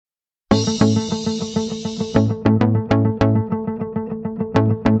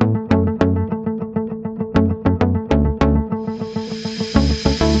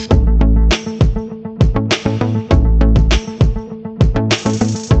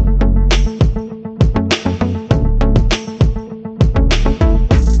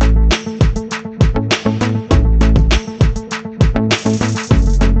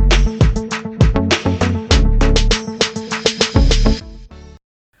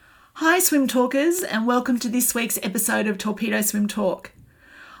Hi, swim talkers, and welcome to this week's episode of Torpedo Swim Talk.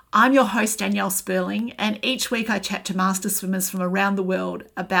 I'm your host, Danielle Sperling, and each week I chat to master swimmers from around the world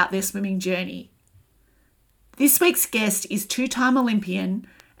about their swimming journey. This week's guest is two-time Olympian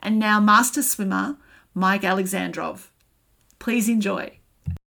and now master swimmer, Mike Alexandrov. Please enjoy.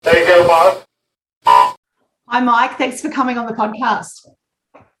 There you go, Mark. Hi, Mike. Thanks for coming on the podcast.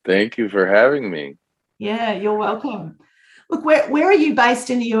 Thank you for having me. Yeah, you're welcome. Look, where are you based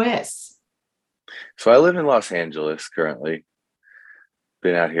in the US? So I live in Los Angeles currently.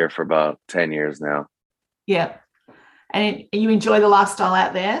 Been out here for about 10 years now. Yeah. And you enjoy the lifestyle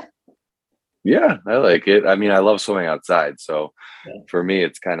out there? Yeah, I like it. I mean, I love swimming outside. So for me,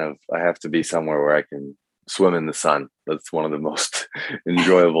 it's kind of, I have to be somewhere where I can swim in the sun. That's one of the most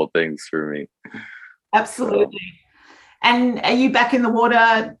enjoyable things for me. Absolutely. And are you back in the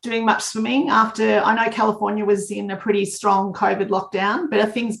water doing much swimming after, I know California was in a pretty strong COVID lockdown, but are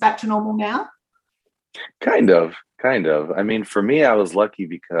things back to normal now? Kind of. I mean, for me, I was lucky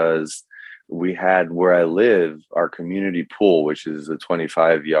because we had where I live, our community pool, which is a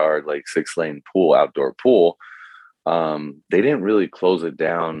 25-yard, like 6-lane pool, outdoor pool. They didn't really close it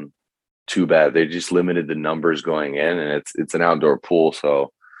down too bad. They just limited the numbers going in, and it's an outdoor pool.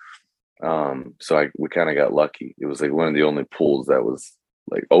 So we kind of got lucky. It was like one of the only pools that was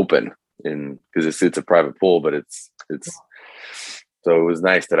like open because it's a private pool, but it's so it was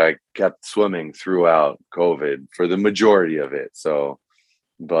nice that I kept swimming throughout COVID for the majority of it. So,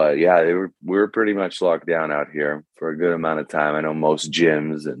 but yeah, we were pretty much locked down out here for a good amount of time. I know most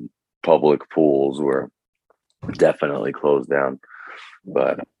gyms and public pools were definitely closed down,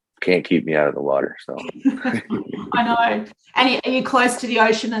 but can't keep me out of the water. So I know. And are you close to the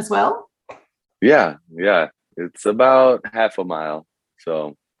ocean as well? Yeah. It's about half a mile.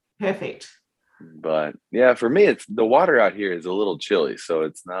 So perfect. But yeah, for me, it's the water out here is a little chilly, so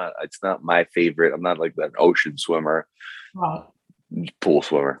it's not my favorite. I'm not like an ocean swimmer, right? Pool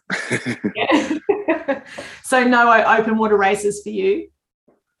swimmer. Yeah. So no open water races for you?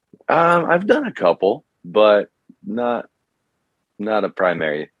 I've done a couple, but not a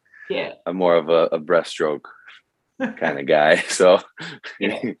primary. Yeah, I'm more of a breaststroke kind of guy. So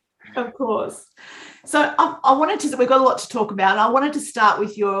yeah, of course. So we've got a lot to talk about. I wanted to start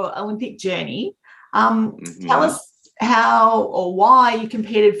with your Olympic journey. Tell us how or why you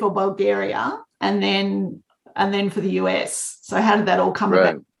competed for Bulgaria and then for the US. So how did that all come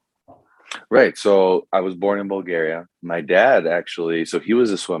about? Right. So I was born in Bulgaria. My dad actually, so he was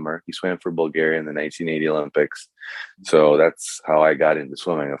a swimmer. He swam for Bulgaria in the 1980 Olympics. So that's how I got into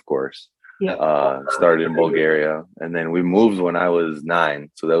swimming, of course. Yeah. Started in Bulgaria, and then we moved when I was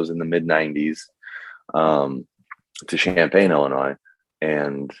 9. So that was in the mid 90s. To Champaign, Illinois,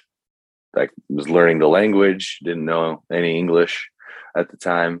 and I was learning the language, didn't know any English at the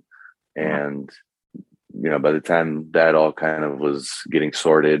time. And, by the time that all kind of was getting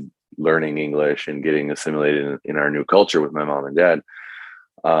sorted, learning English and getting assimilated in our new culture with my mom and dad,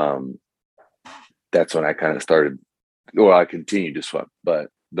 that's when I kind of started, I continued to swim, but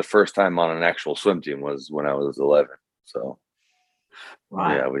the first time on an actual swim team was when I was 11. So,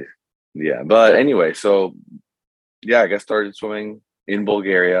 right. But anyway, so I got started swimming in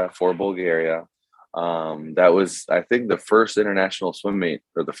Bulgaria for Bulgaria. That was, I think, the first international swim meet,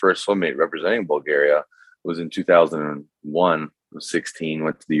 or the first swim meet representing Bulgaria was in 2001. I was 16,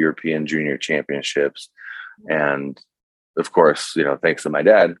 went to the European Junior Championships. And of course, thanks to my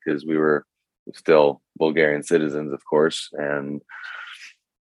dad, because we were still Bulgarian citizens, of course, and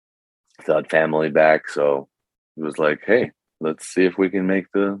still had family back. So it was like, hey, let's see if we can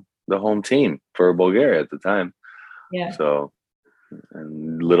make the home team for Bulgaria at the time. Yeah. So,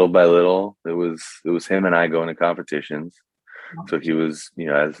 and little by little, it was him and I going to competitions. So he was,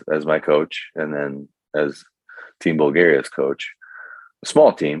 as my coach, and then as Team Bulgaria's coach. A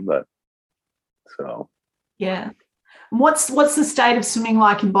small team, but so. Yeah. What's the state of swimming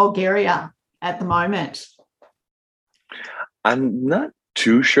like in Bulgaria at the moment? I'm not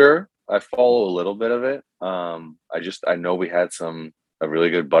too sure. I follow a little bit of it. I know we had a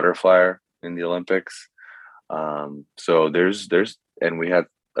really good butterflyer in the Olympics. So there's and we had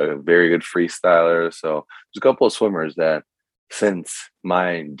a very good freestyler. So there's a couple of swimmers that since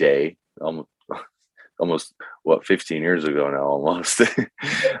my day, almost 15 years ago now, almost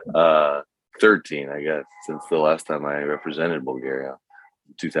 13, I guess, since the last time I represented Bulgaria,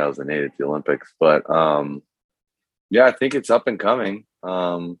 2008 at the Olympics. But I think it's up and coming.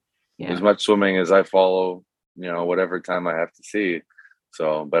 As much swimming as I follow, whatever time I have to see.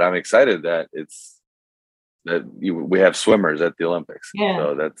 So, but I'm excited that we have swimmers at the Olympics. Yeah.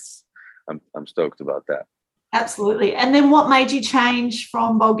 So I'm stoked about that. Absolutely. And then what made you change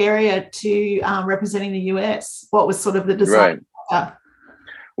from Bulgaria to representing the US? What was sort of the Right. deciding factor?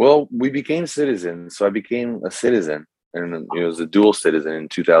 Well, we became citizens. So I became a citizen and was a dual citizen in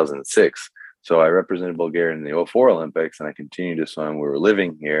 2006. So I represented Bulgaria in the '04 Olympics and I continued to swim. We were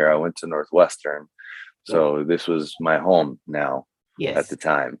living here. I went to Northwestern. Yeah. So this was my home now at the Yes.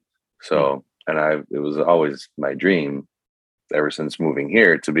 time. Yeah. So, it was always my dream ever since moving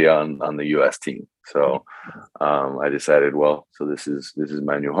here to be on the US team. Yeah. So I decided, well, so this is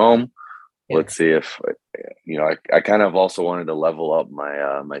my new home. Yeah. Let's see if I kind of also wanted to level up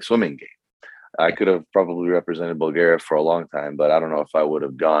my swimming game. I Yeah. could have probably represented Bulgaria for a long time, but I don't know if I would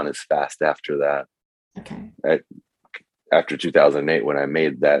have gone as fast after that. Okay. After 2008, when I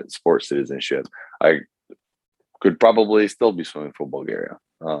made that sports citizenship, I could probably still be swimming for Bulgaria.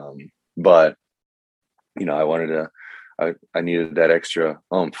 But I wanted to, I needed that extra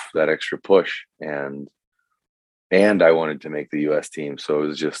oomph, that extra push, and I wanted to make the U.S. team. So it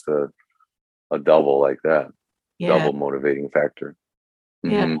was just a double like that, Yeah. double motivating factor.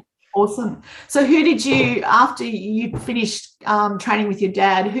 Yeah. Hmm. Awesome. So who did you, after you finished training with your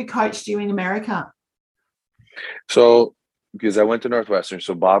dad, who coached you in America? So because I went to Northwestern,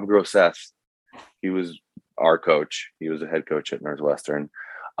 so Bob Grosseth, he was our coach. He was a head coach at Northwestern.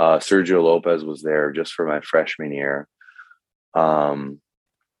 Sergio Lopez was there just for my freshman year. And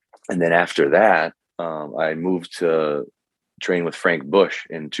then after that, I moved to train with Frank Bush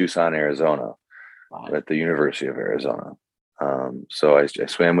in Tucson, Arizona, Right. at the University of Arizona. So I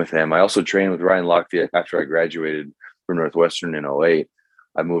swam with him. I also trained with Ryan Lochte after I graduated from Northwestern in '08.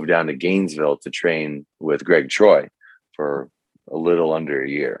 I moved down to Gainesville to train with Greg Troy for a little under a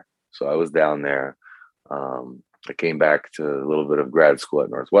year. So I was down there. I came back to a little bit of grad school at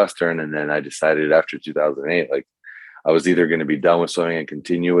Northwestern, and then I decided after 2008, like I was either going to be done with swimming and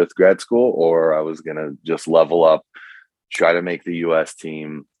continue with grad school, or I was going to just level up, try to make the U.S.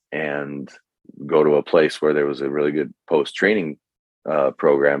 team, and go to a place where there was a really good post training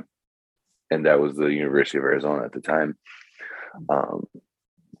program, and that was the University of Arizona at the time.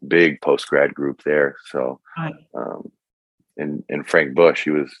 Big post grad group there. So, Right. and Frank Bush,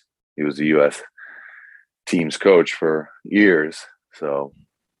 he was the U.S. team's coach for years. So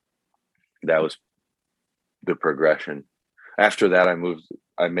that was the progression. After that,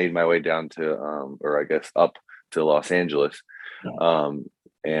 I made my way down to, or I guess up to Los Angeles. Yeah.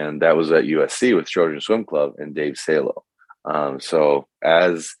 And that was at USC with Trojan Swim Club and Dave Salo. So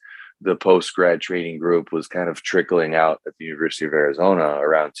as the post-grad training group was kind of trickling out at the University of Arizona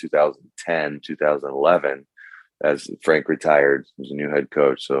around 2010, 2011, as Frank retired, was a new head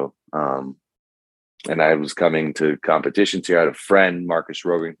coach. So, and I was coming to competitions here. I had a friend, Marcus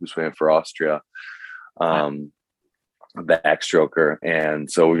Rogan, who swam for Austria, a backstroker.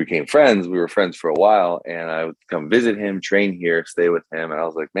 And so we became friends. We were friends for a while, and I would come visit him, train here, stay with him. And I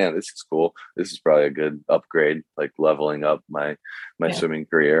was like, man, this is cool. This is probably a good upgrade, like leveling up my Yeah. swimming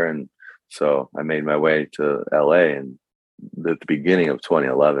career. And so I made my way to LA at the beginning of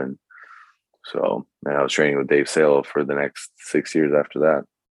 2011. So, and I was training with Dave Salo for the next 6 years after that.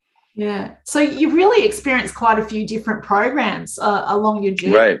 Yeah. So you really experienced quite a few different programs along your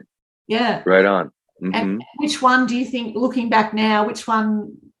journey. Right. Yeah. Right on. Mm-hmm. And which one do you think, looking back now, which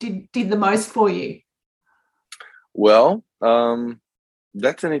one did the most for you? Well,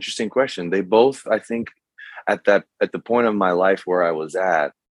 that's an interesting question. They both, I think, at the point of my life where I was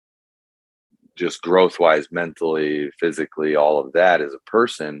at, just growth wise, mentally, physically, all of that as a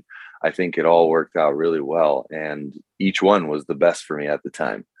person, I think it all worked out really well. And each one was the best for me at the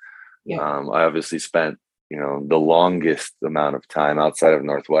time. Yeah. I obviously spent, the longest amount of time outside of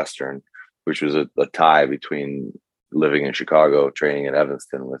Northwestern, which was a tie between living in Chicago, training in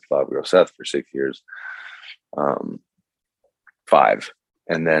Evanston with Bob Grosseth for 6 years, 5,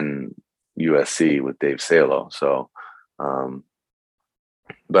 and then USC with Dave Salo. So,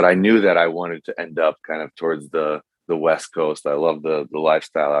 but I knew that I wanted to end up kind of towards the West Coast. I love the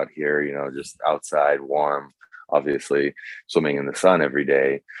lifestyle out here, just outside, warm, obviously swimming in the sun every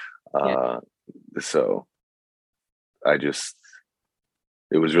day. So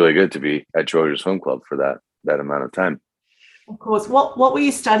it was really good to be at Trojan Swim Club for that amount of time. Of course. What were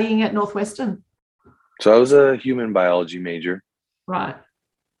you studying at Northwestern? So I was a human biology major. Right.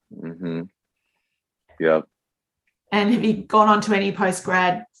 Mm-hmm. Yep. And have you gone on to any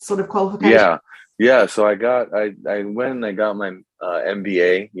post-grad sort of qualification? Yeah. So I went and I got my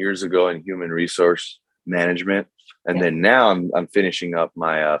MBA years ago in human resource management. And then now I'm finishing up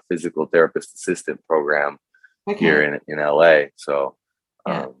my physical therapist assistant program here in LA. So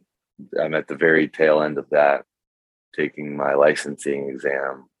I'm at the very tail end of that, taking my licensing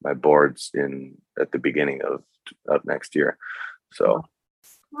exam, my boards at the beginning of up next year. So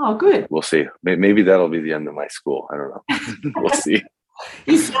oh, good. We'll see. Maybe that'll be the end of my school. I don't know. We'll see.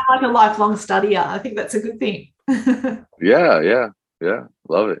 You sound like a lifelong studier. I think that's a good thing. Yeah.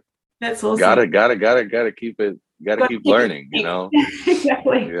 Love it. That's awesome. Gotta keep it. Gotta keep learning. You know.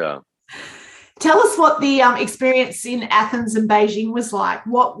 Exactly. Yeah. Tell us what the experience in Athens and Beijing was like.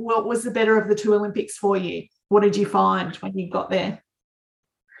 What was the better of the two Olympics for you? What did you find when you got there?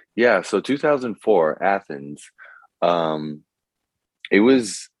 Yeah. So 2004 Athens.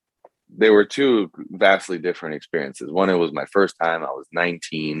 There were two vastly different experiences. One, it was my first time. I was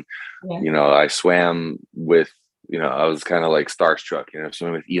 19. Yeah. You know, I swam with, I was kind of like starstruck,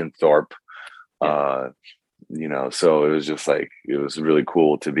 swimming with Ian Thorpe. Yeah. So it was just like, it was really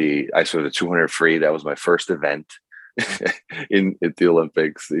cool to be, I swam the 200 free. That was my first event at the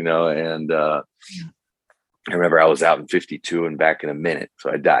Olympics, and I remember I was out in 52 and back in a minute,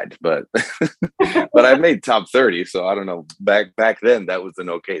 so I died. But but I made top 30, so I don't know. Back then, that was an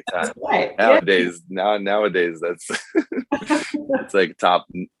okay time. Right. Nowadays, that's it's like top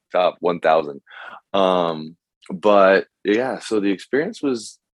 1,000. But yeah, so the experience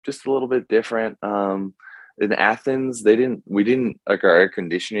was just a little bit different. In Athens, our air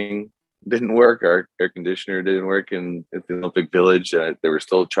conditioning didn't work. Our air conditioner didn't work at the Olympic Village. They were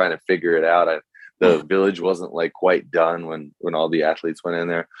still trying to figure it out. The village wasn't like quite done when all the athletes went in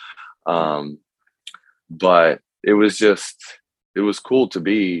there. But it was cool to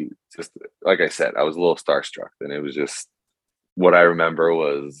be, just like I said, I was a little starstruck, and it was just, what I remember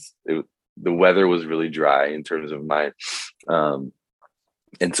was the weather was really dry in terms of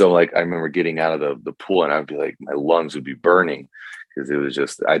and so like I remember getting out of the pool, and I'd be like, my lungs would be burning, because it was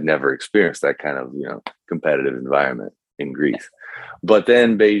just, I'd never experienced that kind of competitive environment in Greece. But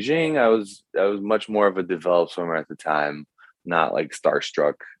then Beijing, I was much more of a developed swimmer at the time, not like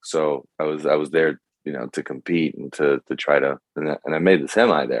starstruck. So I was there, to compete and to try to, and I made the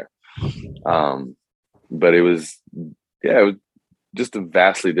semi there. But it was just a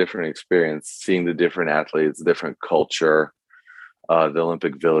vastly different experience, seeing the different athletes, different culture. The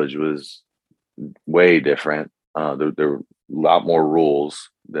Olympic Village was way different. There were a lot more rules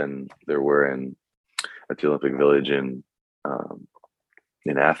than there were at the Olympic Village in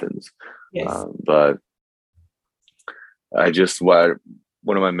Athens. Yes. But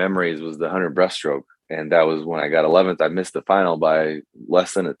one of my memories was the 100 breaststroke, and that was when I got 11th. I missed the final by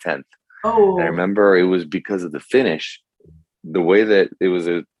less than a tenth. Oh. And I remember it was because of the finish, the way that it was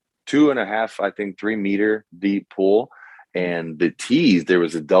a 2.5, I think 3 meter deep pool, and the tees, there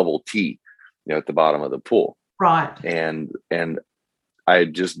was a double tee, at the bottom of the pool. Right. And I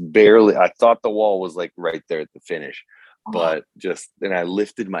just barely, I thought the wall was like right there at the finish. But then I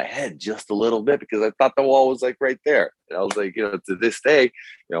lifted my head just a little bit, because I thought the wall was like right there. And I was like, to this day,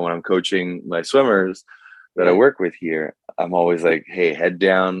 when I'm coaching my swimmers that I work with here, I'm always like, hey, head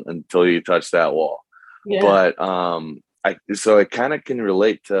down until you touch that wall. Yeah. But so I kind of can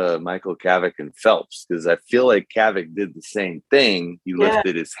relate to Michael Cavic and Phelps, because I feel like Cavic did the same thing. He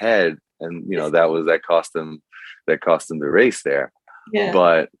lifted his head, and that cost him the race there. Yeah.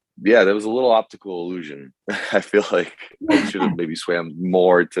 But yeah, there was a little optical illusion. I feel like I should have maybe swam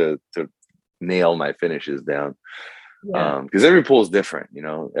more to nail my finishes down. Yeah. Because every pool is different,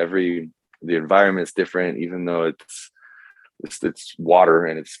 the environment's different, even though it's water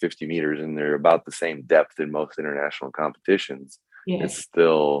and it's 50 meters and they're about the same depth in most international competitions. Yeah. It's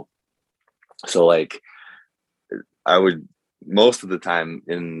still, so like I would, most of the time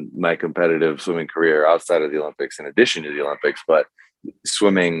in my competitive swimming career outside of the Olympics, in addition to the Olympics, but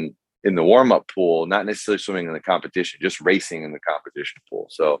swimming in the warm-up pool, not necessarily swimming in the competition, just racing in the competition pool.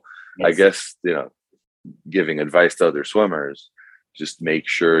 So yes. I guess, giving advice to other swimmers, just make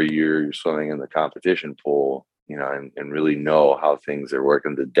sure you're swimming in the competition pool, and really know how things are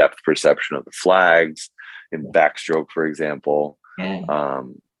working, the depth perception of the flags in backstroke, for example. Yeah.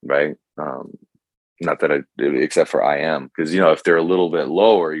 Right. Not that except for IM, because, if they're a little bit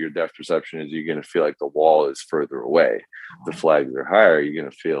lower, your depth perception is you're going to feel like the wall is further away. If the flags are higher, you're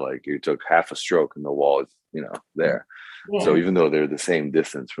going to feel like you took half a stroke and the wall is, there. Yeah. So even though they're the same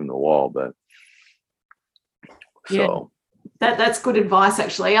distance from the wall, but so. That's good advice,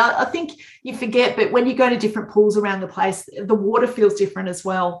 actually. I think you forget, but when you go to different pools around the place, the water feels different as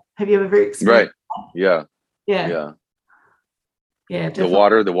well. Have you ever experienced that? Yeah. Yeah,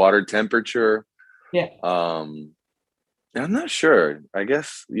 definitely. The water temperature. Yeah. I'm not sure. I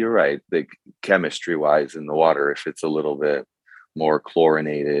guess you're right. Like chemistry wise in the water, if it's a little bit more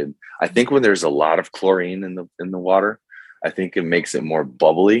chlorinated, I think when there's a lot of chlorine in the water, I think it makes it more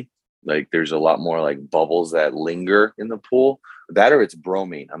bubbly. Like there's a lot more like bubbles that linger in the pool. that or it's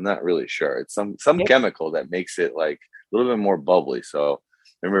bromine. I'm not really sure. It's some Yep. chemical that makes it like a little bit more bubbly. So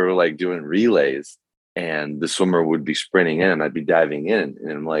I remember like doing relays and the swimmer would be sprinting in and I'd be diving in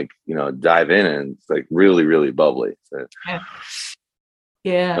and I'm like, dive in and it's like really, really bubbly. So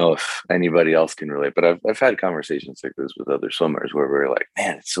Yeah. I don't know if anybody else can relate, but I've had conversations like this with other swimmers where we're like,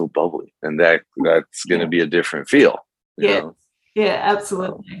 man, it's so bubbly. And that's going to be a different feel. Yeah. Yeah,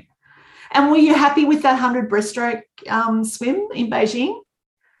 absolutely. And were you happy with that 100 breaststroke swim in Beijing?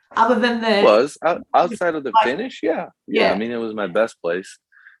 Other than outside of the finish, yeah. I mean, it was my best place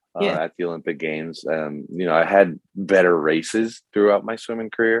at the Olympic Games. I had better races throughout my swimming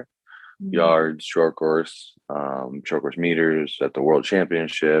career: yards, short course meters at the World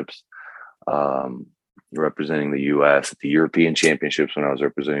Championships, representing the U.S. at the European Championships when I was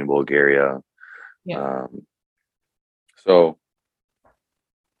representing Bulgaria. So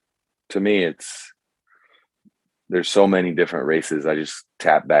to me, there's so many different races. I just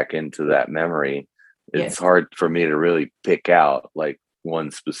tap back into that memory. It's hard for me to really pick out like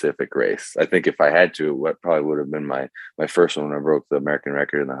one specific race. I think if I had to, what probably would have been my first one when I broke the American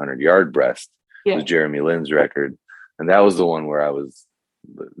record in the 100-yard breast was Jeremy Lin's record. And that was the one where I was,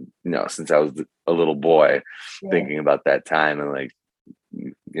 since I was a little boy, thinking about that time and like,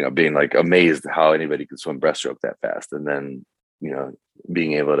 being like amazed how anybody could swim breaststroke that fast. And then,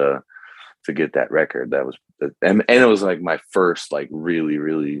 being able to get that record, that was, and it was like my first like really,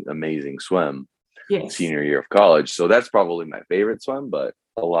 really amazing swim senior year of college. So that's probably my favorite swim, but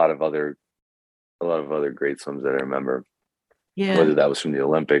a lot of other great swims that I remember, whether that was from the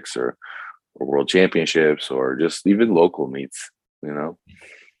Olympics or World Championships or just even local meets,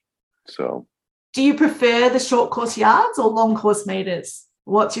 So do you prefer the short course yards or long course meters?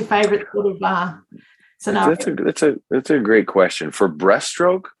 What's your favorite sort of scenario? That's a great question. For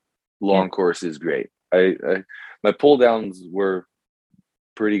breaststroke, long course is great. My pull downs were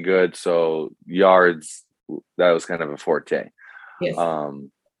pretty good, so yards, that was kind of a forte.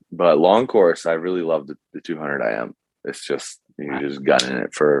 But long course, I really loved the 200 IM. It's just you're just gunning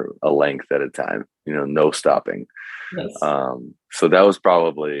it for a length at a time, no stopping. So that would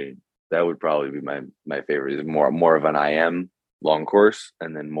probably be my favorite. Is more of an IM long course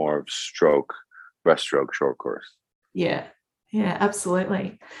and then more of breaststroke short course. Yeah,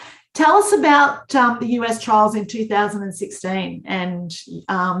 absolutely. Tell us about the US trials in 2016 and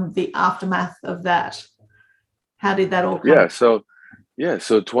the aftermath of that. How did that all come? So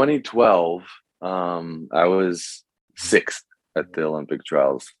 2012, I was 6th at the Olympic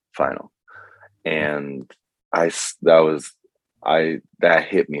trials final, and that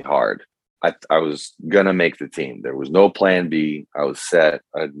hit me hard. I was gonna make the team. There was no plan B. I was set.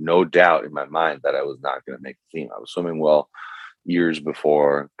 I had no doubt in my mind that I was not gonna make the team. I was swimming well years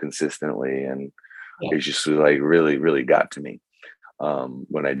before consistently, and it just like really, really got to me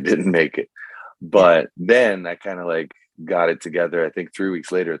when I didn't make it. But then I kind of like got it together. I think 3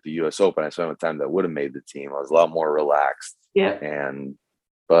 weeks later at the US Open, I swam a time that would have made the team. I was a lot more relaxed.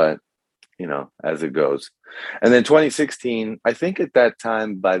 But as it goes. And then 2016, I think at that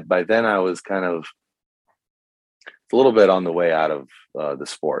time, by then I was kind of a little bit on the way out of the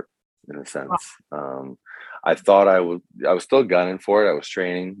sport in a sense. I thought I was still gunning for it. I was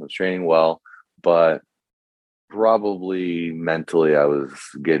training well, but probably mentally I was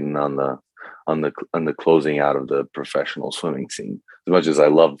getting on the closing out of the professional swimming scene. As much as I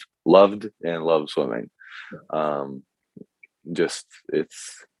loved and love swimming. Just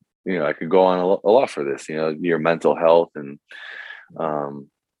it's, I could go on a lot for this, your mental health and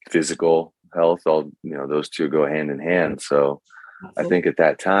physical health, all, those two go hand in hand. So I think at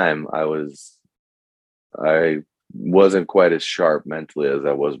that time I wasn't quite as sharp mentally as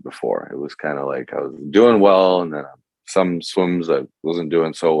I was before. It was kind of like I was doing well, and then some swims I wasn't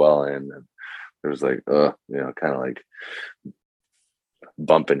doing so well in, and there was like, kind of like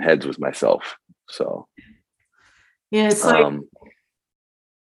bumping heads with myself. So go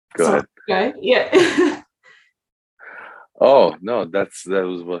ahead. Okay. Yeah. Oh no, that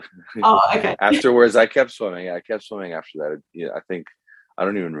was what. Oh, okay. Afterwards, I kept swimming. after that. I think I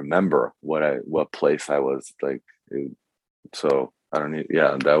don't even remember what place I was like. So I don't need.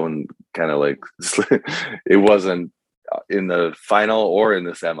 Yeah, that one kind of like it wasn't in the final or in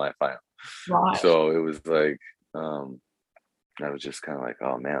the semifinal. Right. So it was like I was just kind of like,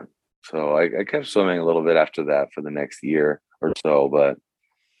 oh man. So I kept swimming a little bit after that for the next year or so, but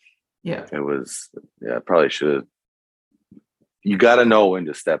it was I probably should have. You got to know when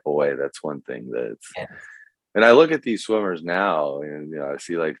to step away. That's one thing and I look at these swimmers now, and I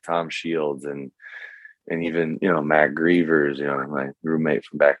see like Tom Shields and even Matt Grievers, my roommate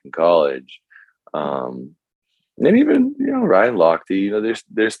from back in college, And even, Ryan Lochte,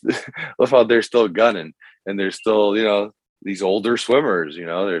 there's love how they're still gunning, and there's still, these older swimmers,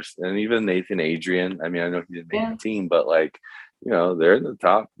 and even Nathan Adrian. I mean, I know he didn't make the team, but like, they're in the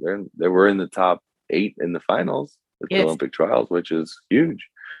top. They were in the top 8 in the finals at the Olympic trials, which is huge.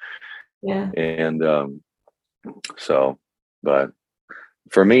 Yeah. And so, but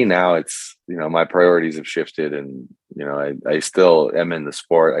for me now, it's, my priorities have shifted, and I still am in the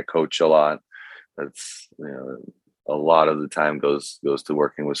sport. I coach a lot. That's, a lot of the time goes to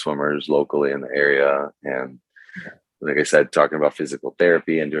working with swimmers locally in the area, and like I said, talking about physical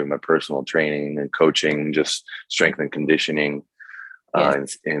therapy and doing my personal training and coaching, just strength and conditioning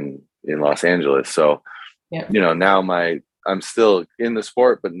in Los Angeles. So, now I'm still in the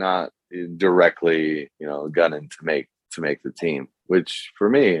sport, but not directly, gunning to make the team, which for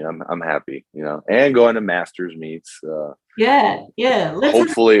me, I'm happy, and going to masters meets.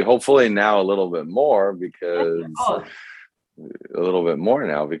 Hopefully now a little bit more, because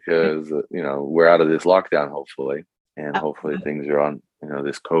we're out of this lockdown, hopefully. And hopefully things are on,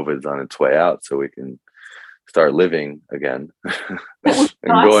 this COVID's on its way out, so we can start living again and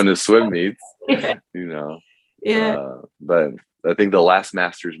going to swim meets, but I think the last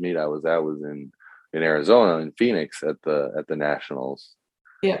Masters meet I was at was in Arizona, in Phoenix, at the Nationals.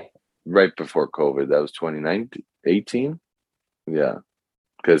 Yeah. Right before COVID. That was 2018. Yeah.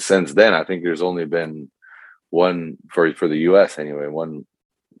 Because since then, I think there's only been one for the US anyway, one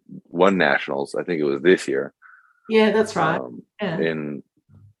Nationals. I think it was this year. Yeah, that's right. In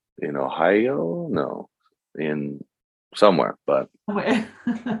Ohio? No. In somewhere, but but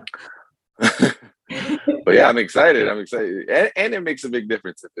yeah, I'm excited. And it makes a big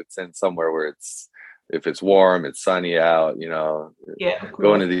difference if it's in somewhere where if it's warm, it's sunny out,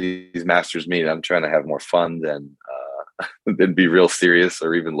 going to these Masters meet, I'm trying to have more fun than be real serious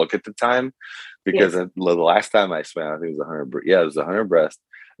or even look at the time, because the last time I swam, I think it was 100. Yeah, it was 100 breast.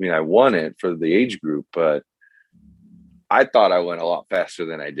 I mean, I won it for the age group, but I thought I went a lot faster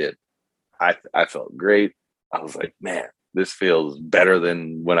than I did. I felt great. I was like, man, this feels better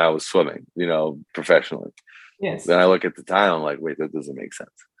than when I was swimming, professionally. Yes. Then I look at the time, I'm like, wait, that doesn't make sense.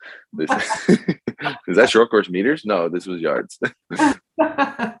 Is that short course meters? No, this was yards.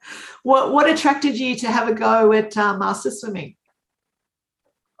 What attracted you to have a go at master swimming?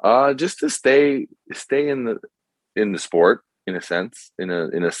 Just to stay in the sport, in a sense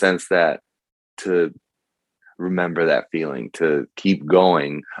that to remember that feeling, to keep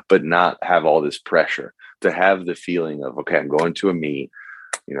going, but not have all this pressure, to have the feeling of, okay, I'm going to a meet,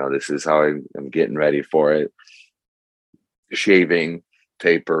 this is how I'm getting ready for it, shaving,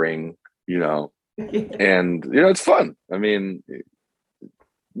 tapering, and it's fun. I mean,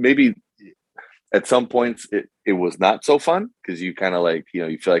 maybe at some points it was not so fun, because you kind of like,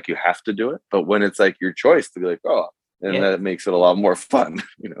 you feel like you have to do it, but when it's like your choice to be like, oh, and that makes it a lot more fun,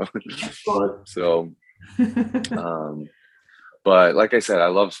 so but like I said, I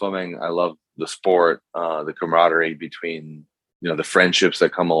love swimming. I love the sport, the camaraderie between, the friendships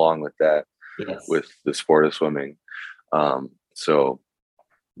that come along with that, with the sport of swimming. So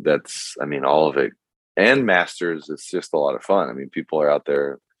that's, all of it. And Masters, it's just a lot of fun. I mean, people are out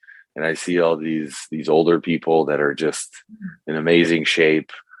there, and I see all these older people that are just in amazing shape,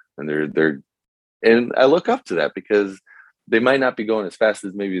 and they're and I look up to that, because they might not be going as fast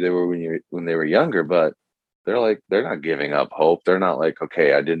as maybe they were when they were younger, but they're not giving up hope. They're not like,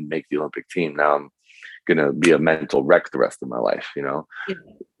 okay, I didn't make the Olympic team, now I'm gonna be a mental wreck the rest of my life,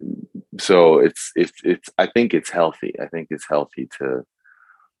 So it's I think it's healthy. I think it's healthy to,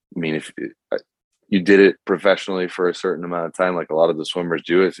 if you did it professionally for a certain amount of time, like a lot of the swimmers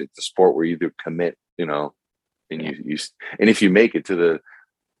do, it's a sport where you either commit, and you and if you make it to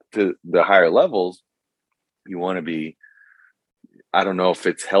the higher levels, you want to be, I don't know if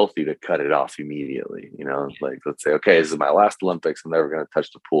it's healthy to cut it off immediately, like, let's say, okay, this is my last Olympics, I'm never going to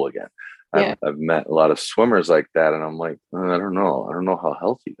touch the pool again. I've met a lot of swimmers like that, and I'm like, I don't know how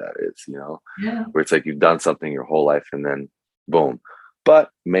healthy that is, where it's like you've done something your whole life and then boom.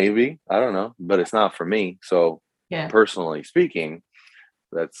 But maybe, I don't know, but it's not for me. So personally speaking,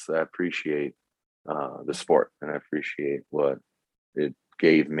 I appreciate the sport, and I appreciate what it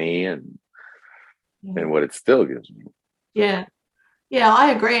gave me and what it still gives me. Yeah,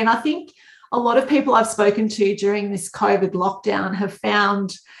 I agree. And I think a lot of people I've spoken to during this COVID lockdown have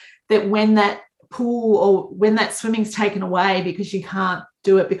found that when that pool or when that swimming's taken away because you can't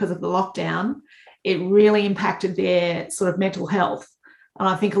do it because of the lockdown, it really impacted their sort of mental health. And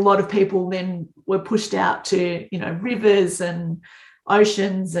I think a lot of people then were pushed out to, rivers and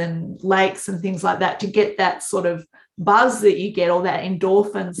oceans and lakes and things like that to get that sort of buzz that you get, or that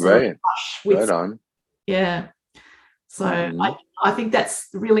endorphins. Right. Right on. Yeah. So I think that's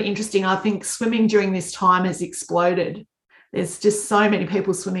really interesting. I think swimming during this time has exploded. There's just so many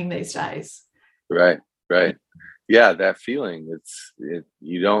people swimming these days. Right. Yeah, that feeling,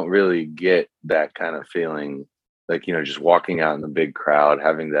 you don't really get that kind of feeling, like, just walking out in the big crowd,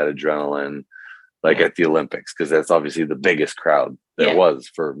 having that adrenaline, like at the Olympics, because that's obviously the biggest crowd there was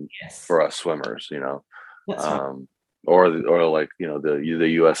for us swimmers, That's right. or like, the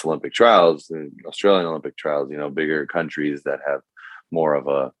US Olympic trials, the Australian Olympic trials, bigger countries that have more of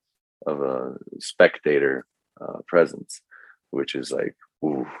a spectator presence, which is like,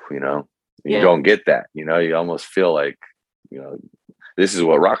 ooh, you don't get that, you almost feel like, this is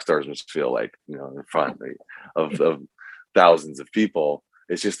what rock stars must feel like, in front of thousands of people.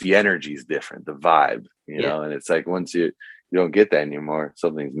 It's just the energy is different, the vibe, and it's like, once you don't get that anymore,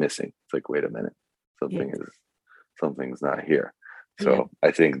 something's missing. It's like, wait a minute, something's not here. So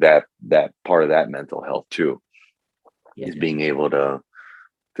I think that part of that mental health too is being able to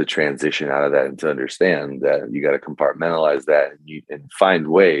transition out of that and to understand that you got to compartmentalize that and find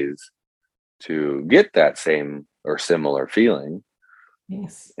ways to get that same or similar feeling.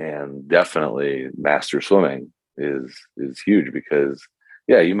 Yes. And definitely master swimming is huge, because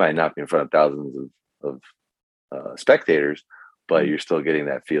you might not be in front of thousands of spectators, but you're still getting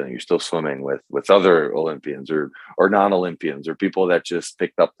that feeling. You're still swimming with other Olympians or non-Olympians or people that just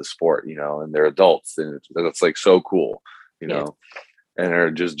picked up the sport, and they're adults, and it's like so cool, and are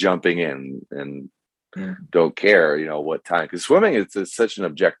just jumping in and don't care, what time, because swimming is such an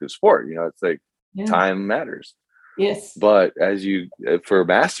objective sport. It's like time matters. Yes. But for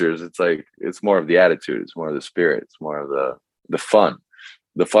masters, it's like, it's more of the attitude, it's more of the spirit, it's more of the fun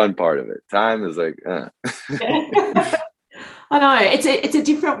part of it. Time is like, I know it's a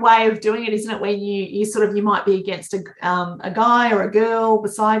different way of doing it, isn't it? When you might be against a guy or a girl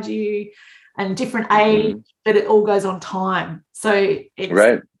beside you, and different age, but it all goes on time. So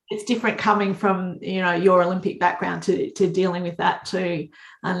it's different coming from your Olympic background to dealing with that too,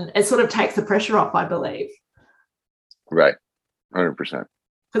 and it sort of takes the pressure off, I believe. Right, 100%.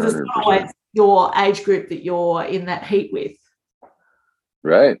 Because it's not always your age group that you're in that heat with.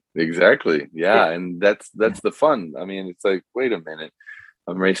 Right, exactly. Yeah, and that's the fun. I mean, it's like, wait a minute,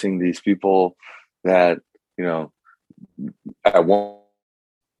 I'm racing these people that at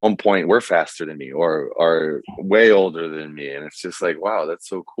one point were faster than me or are way older than me, and it's just like, wow, that's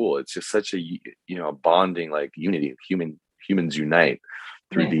so cool. It's just such a bonding, like, unity. Humans unite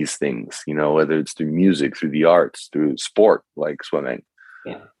through these things, whether it's through music, through the arts, through sport like swimming.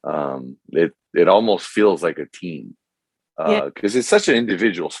 It almost feels like a team, because it's such an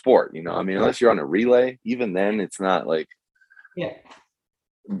individual sport. I mean, unless you're on a relay, even then it's not like,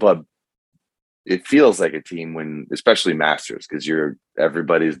 but it feels like a team when, especially masters, because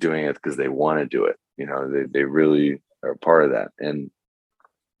everybody's doing it because they want to do it. They really are part of that. And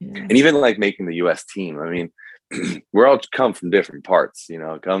even like making the US team, I mean, we're all come from different parts,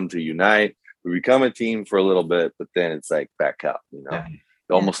 come to unite, we become a team for a little bit, but then it's like back up,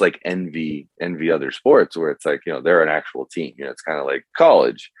 almost like envy other sports where it's like, they're an actual team. It's kind of like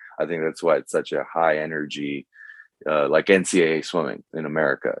college. I think that's why it's such a high energy, like NCAA swimming in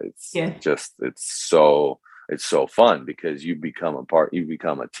America. It's so fun because you become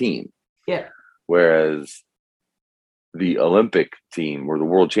a team. Whereas the Olympic team or the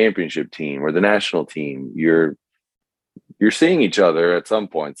world championship team or the national team, you're seeing each other at some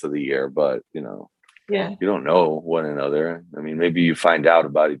points of the year, but you don't know one another. I mean, maybe you find out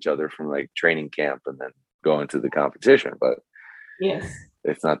about each other from like training camp and then go into the competition, but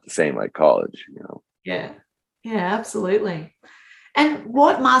it's not the same like college, Yeah, absolutely. And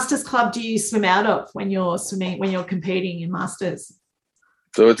what Masters club do you swim out of when you're competing in Masters?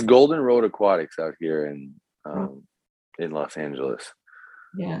 So it's Golden Road Aquatics out here in Los Angeles.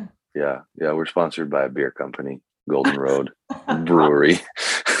 Yeah. We're sponsored by a beer company, Golden Road Brewery.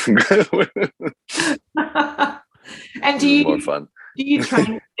 And do you more fun? Do you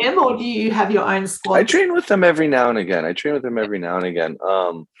train with them, or do you have your own squad? I train with them every now and again.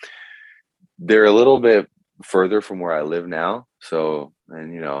 They're a little bit further from where I live now, so,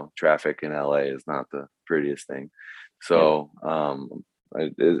 and traffic in LA is not the prettiest thing. So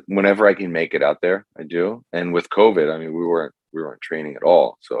whenever I can make it out there, I do. And with COVID, I mean, we weren't training at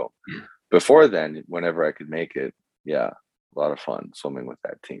all. So before then, whenever I could make it, a lot of fun swimming with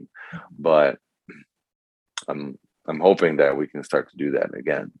that team. But I'm hoping that we can start to do that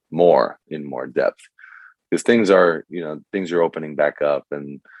again in more depth, because things are opening back up,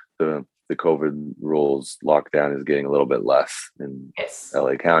 and the COVID rules lockdown is getting a little bit less in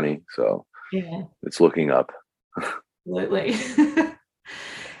LA County. So it's looking up. Absolutely.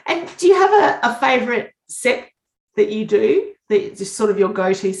 And do you have a favorite set that you do, that is sort of your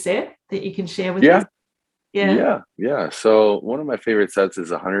go-to set that you can share with Yeah. us? Yeah. Yeah. So one of my favorite sets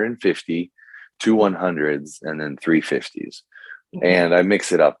is 150, two 100s, and then 350s. Okay. And I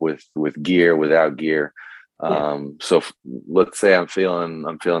mix it up with gear, without gear. Yeah. Let's say I'm feeling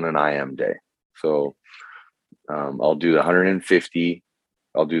an IM day. So I'll do the 150.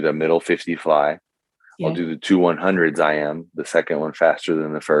 I'll do the middle 50 fly. Yeah. I'll do the two 100s IM, the second one faster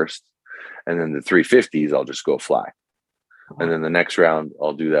than the first. And then the 350s, I'll just go fly. And then the next round,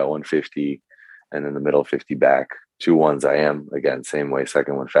 I'll do that 150 and then the middle 50 back. Two ones IM, again, same way,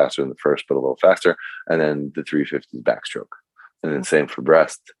 second one faster than the first, but a little faster. And then the 350s backstroke. And then same for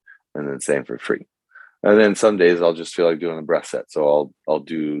breast, and then same for free. And then some days I'll just feel like doing a breast set. So I'll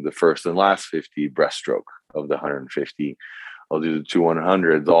do the first and last 50 breaststroke of the 150. I'll do the two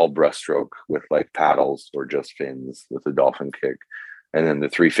 100s all breaststroke with like paddles or just fins with a dolphin kick. And then the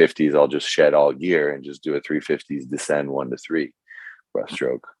 350s, I'll just shed all gear and just do a 350s descend 1 to 3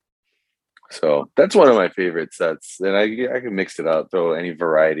 breaststroke. So that's one of my favorite sets. And I can mix it up, throw any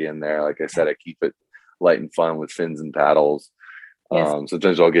variety in there. Like I said, I keep it light and fun with fins and paddles. Yes.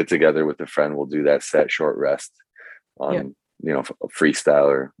 Sometimes I'll get together with a friend. We'll do that set, short rest on, freestyle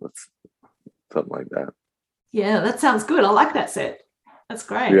or something like that. Yeah, that sounds good. I like that set. That's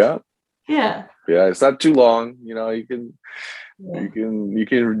great. Yeah. Yeah. Yeah. It's not too long. You can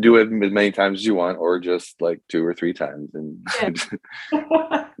do it as many times as you want, or just like 2 or 3 times, and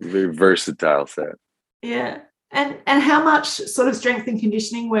very versatile set. Yeah. And how much sort of strength and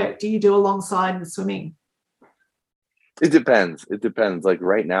conditioning work do you do alongside the swimming? It depends. Like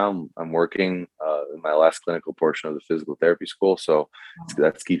right now, I'm working in my last clinical portion of the physical therapy school, so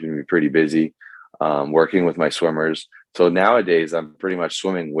that's keeping me pretty busy. Working with my swimmers. So nowadays, I'm pretty much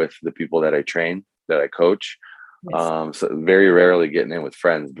swimming with the people that I train, that I coach. Yes. So very rarely getting in with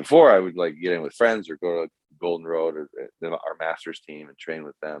friends. Before, I would like get in with friends or go to Golden Road or our masters team and train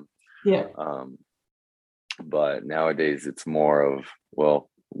with them. Yeah. But nowadays, it's more of, well,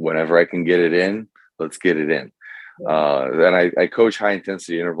 whenever I can get it in, let's get it in. Then I coach high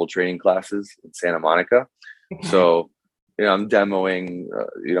intensity interval training classes in Santa Monica. Okay. So, I'm demoing,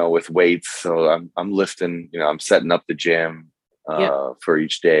 with weights. So I'm lifting, I'm setting up the gym for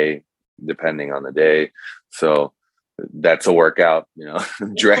each day, depending on the day. So that's a workout,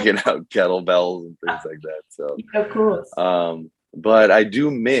 dragging out kettlebells and things like that. So, of course. But I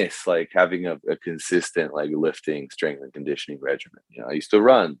do miss like having a consistent like lifting, strength and conditioning regimen. I used to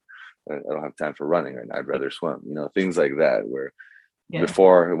run. I don't have time for running right now. I'd rather swim, things like that, where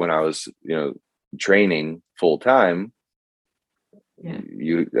before, when I was, training full time,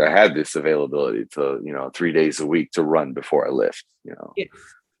 I had this availability to, 3 days a week to run before I lift,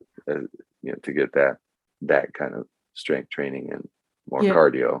 to get that kind of strength training and more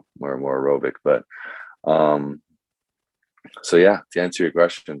cardio, more aerobic. But, so to answer your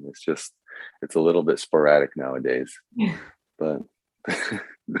question, it's a little bit sporadic nowadays, but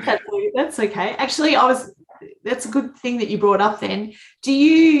that's okay. Actually, that's a good thing that you brought up then. Do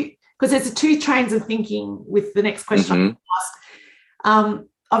you, because there's 2 trains of thinking with the next question I'm going to ask.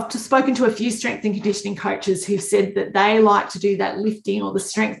 I've just spoken to a few strength and conditioning coaches who've said that they like to do that lifting or the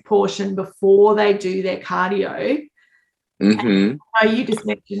strength portion before they do their cardio. And you just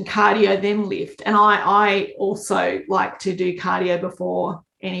mentioned cardio, then lift. And I also like to do cardio before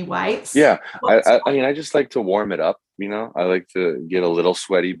any weights. Yeah. I just like to warm it up. I like to get a little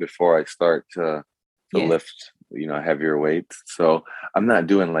sweaty before I start to lift, heavier weights. So I'm not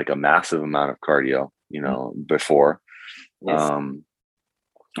doing like a massive amount of cardio, before. Yes.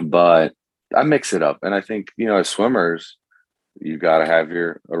 But I mix it up. And I think, as swimmers, you got to have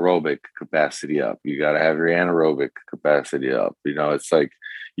your aerobic capacity up. You got to have your anaerobic capacity up. It's like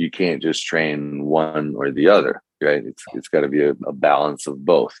you can't just train one or the other, right? It's got to be a balance of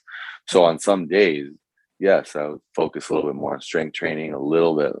both. So on some days, yes, I would focus a little bit more on strength training, a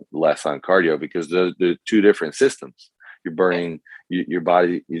little bit less on cardio, because they're 2 different systems. You're burning, your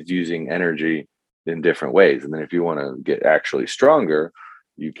body is using energy in different ways. And then if you want to get actually stronger,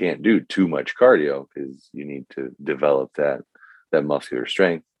 you can't do too much cardio, because you need to develop that muscular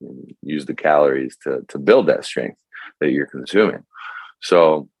strength and use the calories to build that strength that you're consuming.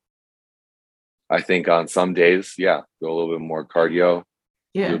 So I think on some days, go a little bit more cardio,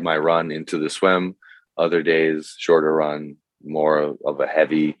 do my run into the swim. Other days, shorter run, more of a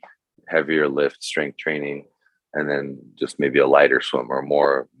heavier lift, strength training, and then just maybe a lighter swim or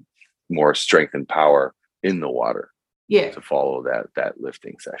more strength and power in the water. To follow that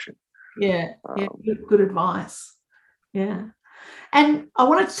lifting session. Good advice. And I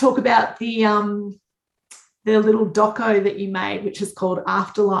wanted to talk about the the little doco that you made, which is called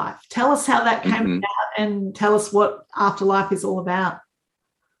Afterlife. Tell us how that came Hmm. about and tell us what Afterlife is all about.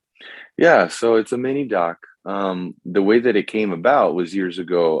 Yeah, so it's a mini doc. The way that it came about was years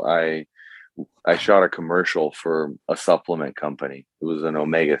ago. I shot a commercial for a supplement company. It was an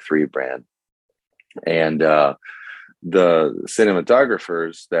omega-3 brand, and the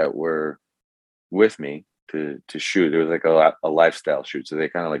cinematographers that were with me to shoot, it was like a lifestyle shoot. So they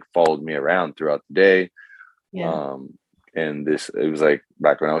kind of like followed me around throughout the day. Yeah. Um, and it was like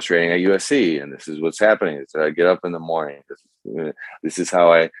back when I was training at USC, and this is what's happening. So I get up in the morning. This is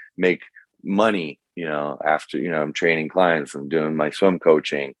how I make money. After I'm training clients, I'm doing my swim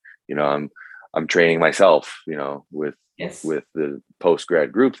coaching. I'm training myself. Yes. With the post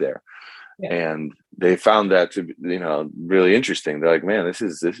grad group there, Yeah. and they found that to be, really interesting. They're like, man, this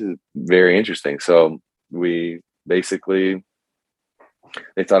is very interesting. So we basically,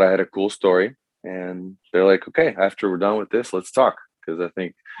 they thought I had a cool story, and they're like, okay, after we're done with this, let's talk, because I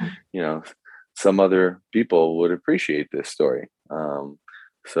think you know some other people would appreciate this story.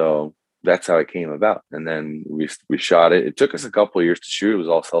 So that's how it came about, and then we shot it. It took us a couple of years to shoot. It was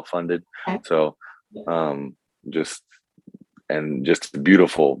all self-funded, Okay. so um, just just a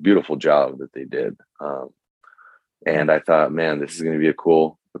beautiful, beautiful job that they did. And I thought, man, this is going to be a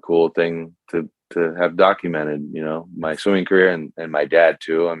cool thing to have documented. My swimming career, and my dad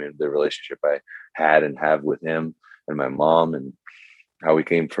too. I mean, the relationship I had and have with him and my mom, and how we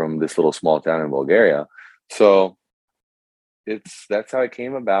came from this little small town in Bulgaria. So that's how it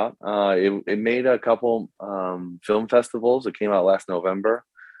came about. It made a couple film festivals. It came out last November.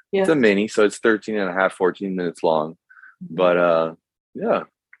 It's Yeah. a mini, so it's 13 and a half, 14 minutes long. But yeah,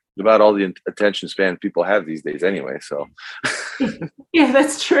 about all the attention span people have these days anyway. So Yeah,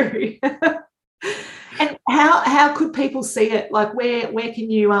 that's true. And how could people see it? Like where can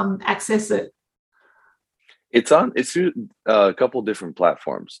you access it? it's through a couple different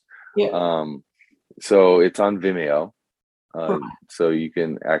platforms. Yeah. Um, so it's on Vimeo. Right. So you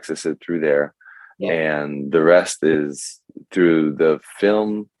can access it through there. Yeah. And the rest is through the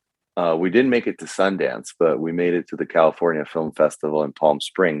film. We didn't make it to Sundance, but we made it to the California Film Festival in Palm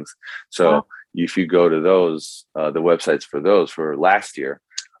Springs. So if you go to those, the websites for those for last year,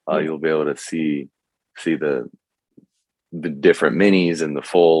 Yeah. you'll be able to see the different minis and the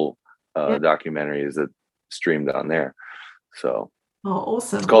full Yeah. documentaries that streamed on there. So Oh, it's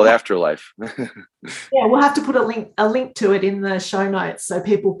awesome. called Afterlife. Yeah, we'll have to put a link to it in the show notes so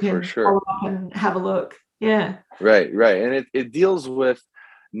people For can sure. follow up and have a look. Yeah. Right. And it deals with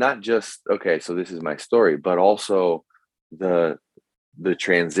not just, okay, so this is my story, but also the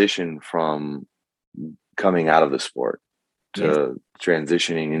transition from coming out of the sport Yes. to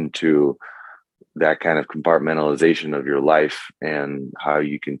transitioning into that kind of compartmentalization of your life, and how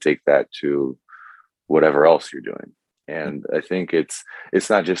you can take that to whatever else you're doing. And I think it's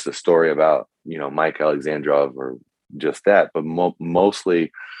not just a story about Mike Alexandrov or just that, but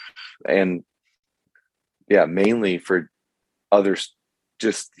mostly, and yeah, mainly for others,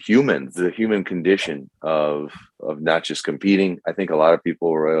 just humans, the human condition of not just competing. I think a lot of people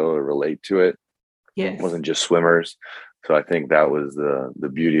were able to relate to it. It Yes. wasn't just swimmers. So I think that was the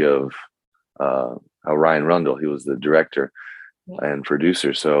beauty of how Ryan Rundle, he was the director and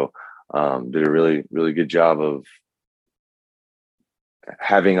producer, so did a really, really good job of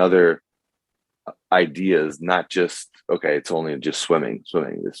having other ideas, not just, okay, it's only just swimming.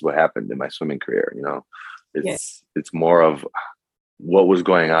 This is what happened in my swimming career. Yeah. It's more of what was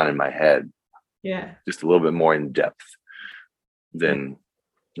going on in my head, Yeah. just a little bit more in depth Yeah. than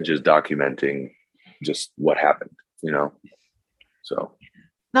just documenting just what happened. So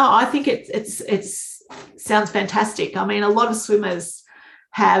No, I think it's sounds fantastic. I mean, a lot of swimmers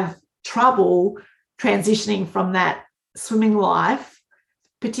have trouble transitioning from that swimming life,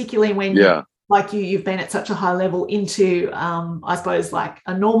 particularly when yeah, like you've been at such a high level into, I suppose, like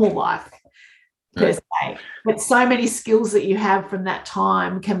a normal life per right. se. But so many skills that you have from that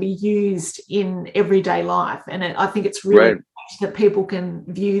time can be used in everyday life, and I think it's really Right. important that people can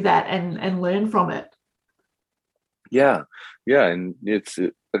view that and learn from it. Yeah. And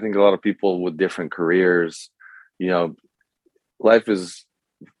I think a lot of people with different careers, life is,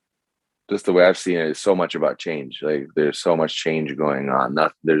 just the way I've seen it, is so much about change. Like there's so much change going on.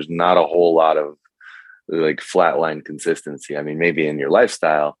 There's not a whole lot of like flatline consistency. I mean, maybe in your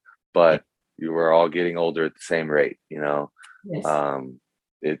lifestyle, but you were all getting older at the same rate. Yes. Um,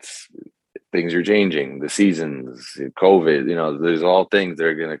 it's things are changing, the seasons, COVID, there's all things that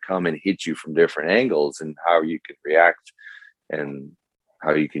are going to come and hit you from different angles, and how you can react, and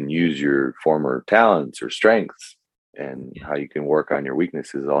how you can use your former talents or strengths and how you can work on your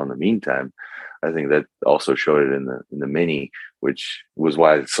weaknesses all in the meantime. I think that also showed it in the mini, which was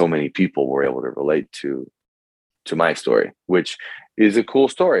why so many people were able to relate to my story, which is a cool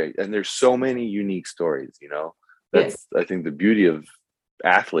story. And there's so many unique stories, that's, I think, the beauty of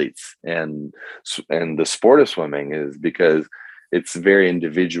athletes and the sport of swimming is because it's very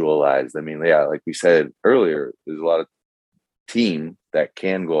individualized. I mean, yeah, like we said earlier, there's a lot of team that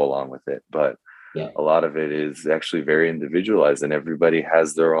can go along with it, but a lot of it is actually very individualized, and everybody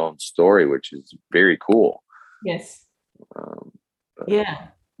has their own story, which is very cool. Yes. Yeah.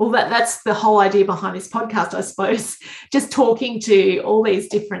 Well, that's the whole idea behind this podcast, I suppose. Just talking to all these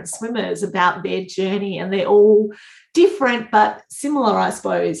different swimmers about their journey, and they're all different but similar, I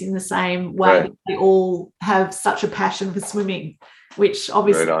suppose, in the same way. Right. They all have such a passion for swimming, which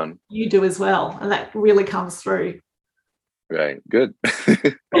obviously you do as well, and that really comes through. Right. Good.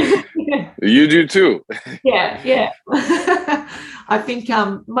 You do too. Yeah. I think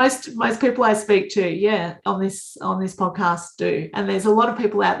most people I speak to, on this podcast do. And there's a lot of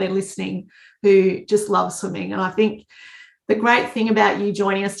people out there listening who just love swimming. And I think the great thing about you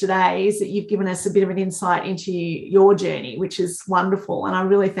joining us today is that you've given us a bit of an insight into your journey, which is wonderful. And I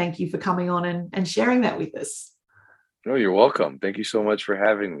really thank you for coming on and sharing that with us. No, you're welcome. Thank you so much for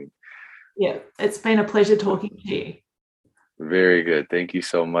having me. Yeah, it's been a pleasure talking to you. Very good. Thank you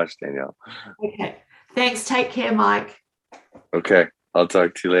so much, Danielle. Okay. Thanks. Take care, Mike. Okay. I'll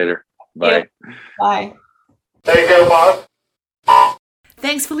talk to you later. Bye. Yeah. Bye. Take care, boss.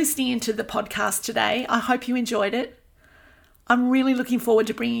 Thanks for listening into the podcast today. I hope you enjoyed it. I'm really looking forward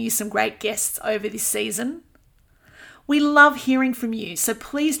to bringing you some great guests over this season. We love hearing from you, so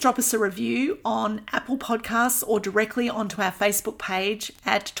please drop us a review on Apple Podcasts or directly onto our Facebook page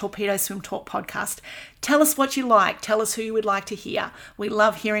at Torpedo Swim Talk Podcast. Tell us what you like. Tell us who you would like to hear. We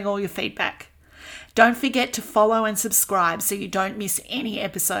love hearing all your feedback. Don't forget to follow and subscribe so you don't miss any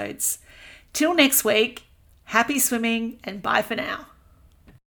episodes. Till next week, happy swimming and bye for now.